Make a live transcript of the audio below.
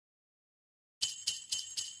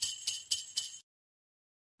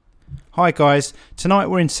Hi guys, tonight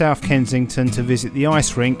we're in South Kensington to visit the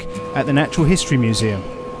Ice Rink at the Natural History Museum.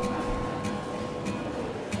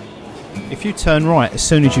 If you turn right as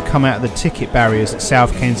soon as you come out of the ticket barriers at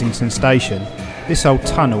South Kensington Station, this old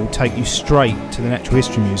tunnel will take you straight to the Natural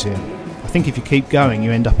History Museum. I think if you keep going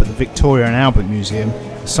you end up at the Victoria and Albert Museum,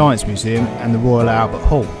 the Science Museum and the Royal Albert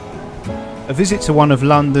Hall. A visit to one of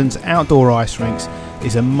London's outdoor ice rinks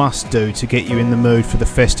is a must-do to get you in the mood for the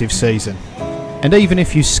festive season. And even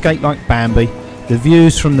if you skate like Bambi, the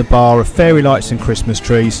views from the bar of fairy lights and Christmas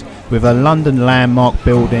trees, with a London landmark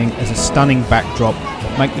building as a stunning backdrop,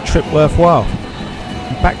 make the trip worthwhile.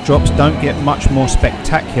 And backdrops don't get much more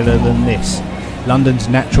spectacular than this, London's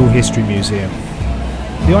Natural History Museum.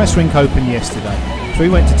 The ice rink opened yesterday, so we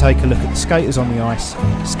went to take a look at the skaters on the ice,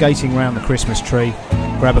 skating around the Christmas tree,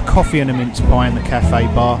 grab a coffee and a mince pie in the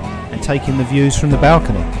Café Bar, and take in the views from the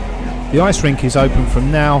balcony. The ice rink is open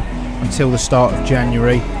from now until the start of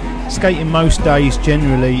January. Skating most days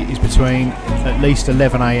generally is between at least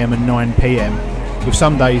 11 AM and 9 PM, with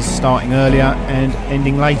some days starting earlier and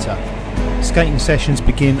ending later. Skating sessions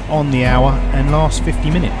begin on the hour and last 50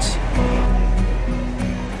 minutes.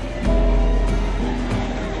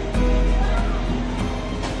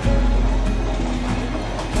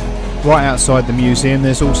 Right outside the museum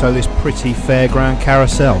there's also this pretty fairground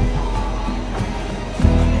carousel.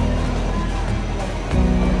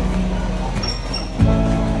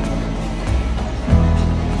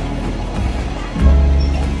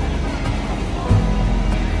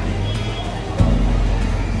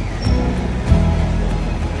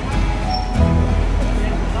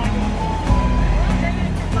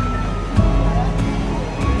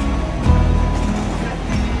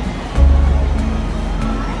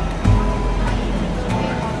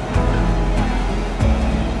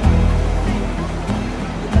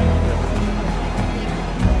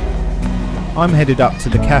 I'm headed up to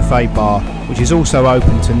the Café Bar, which is also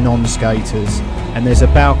open to non-skaters, and there's a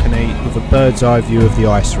balcony with a bird's eye view of the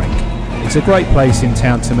ice rink. It's a great place in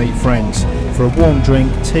town to meet friends for a warm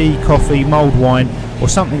drink, tea, coffee, mulled wine or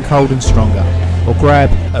something cold and stronger, or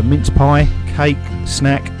grab a mince pie, cake,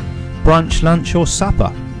 snack, brunch, lunch or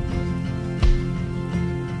supper.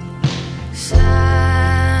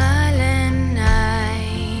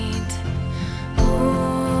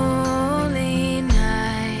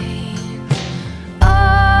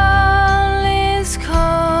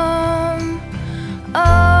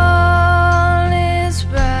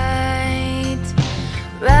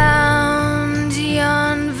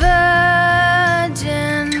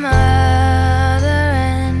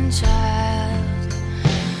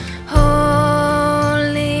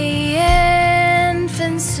 Holy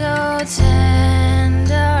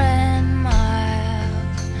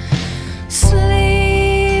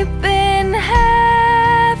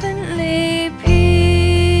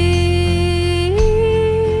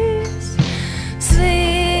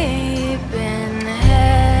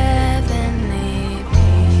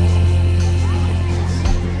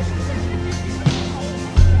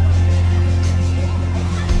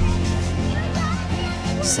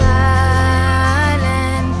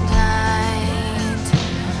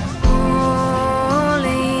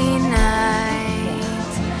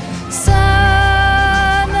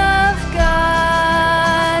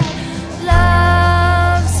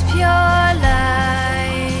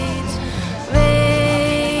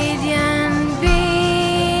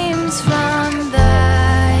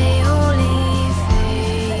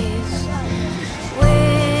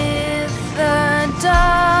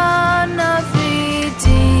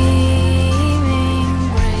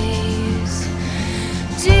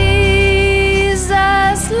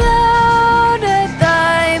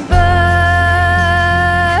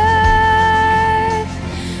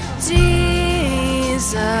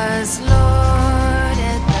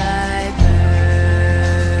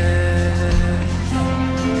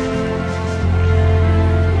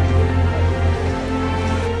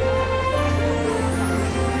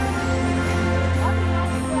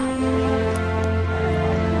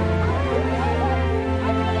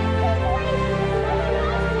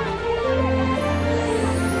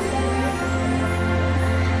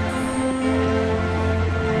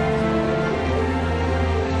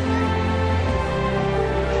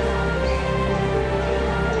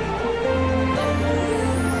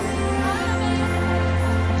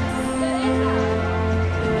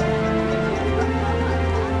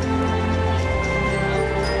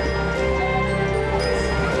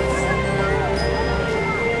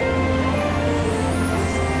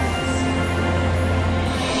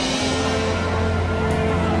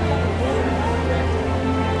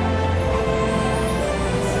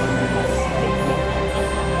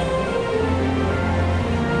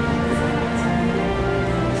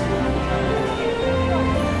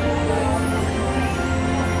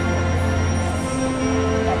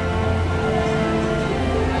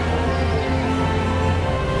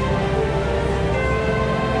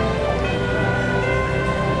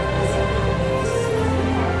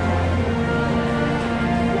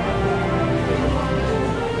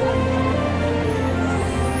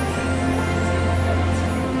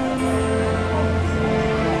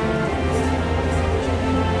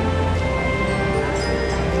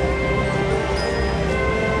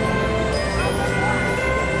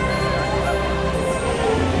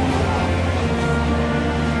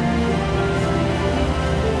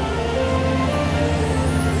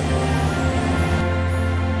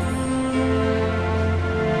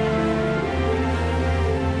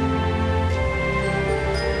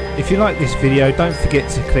If you like this video, don't forget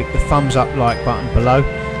to click the thumbs up like button below.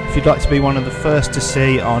 If you'd like to be one of the first to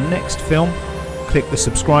see our next film, click the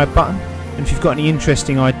subscribe button. And if you've got any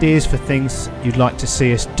interesting ideas for things you'd like to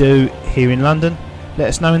see us do here in London, let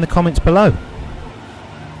us know in the comments below.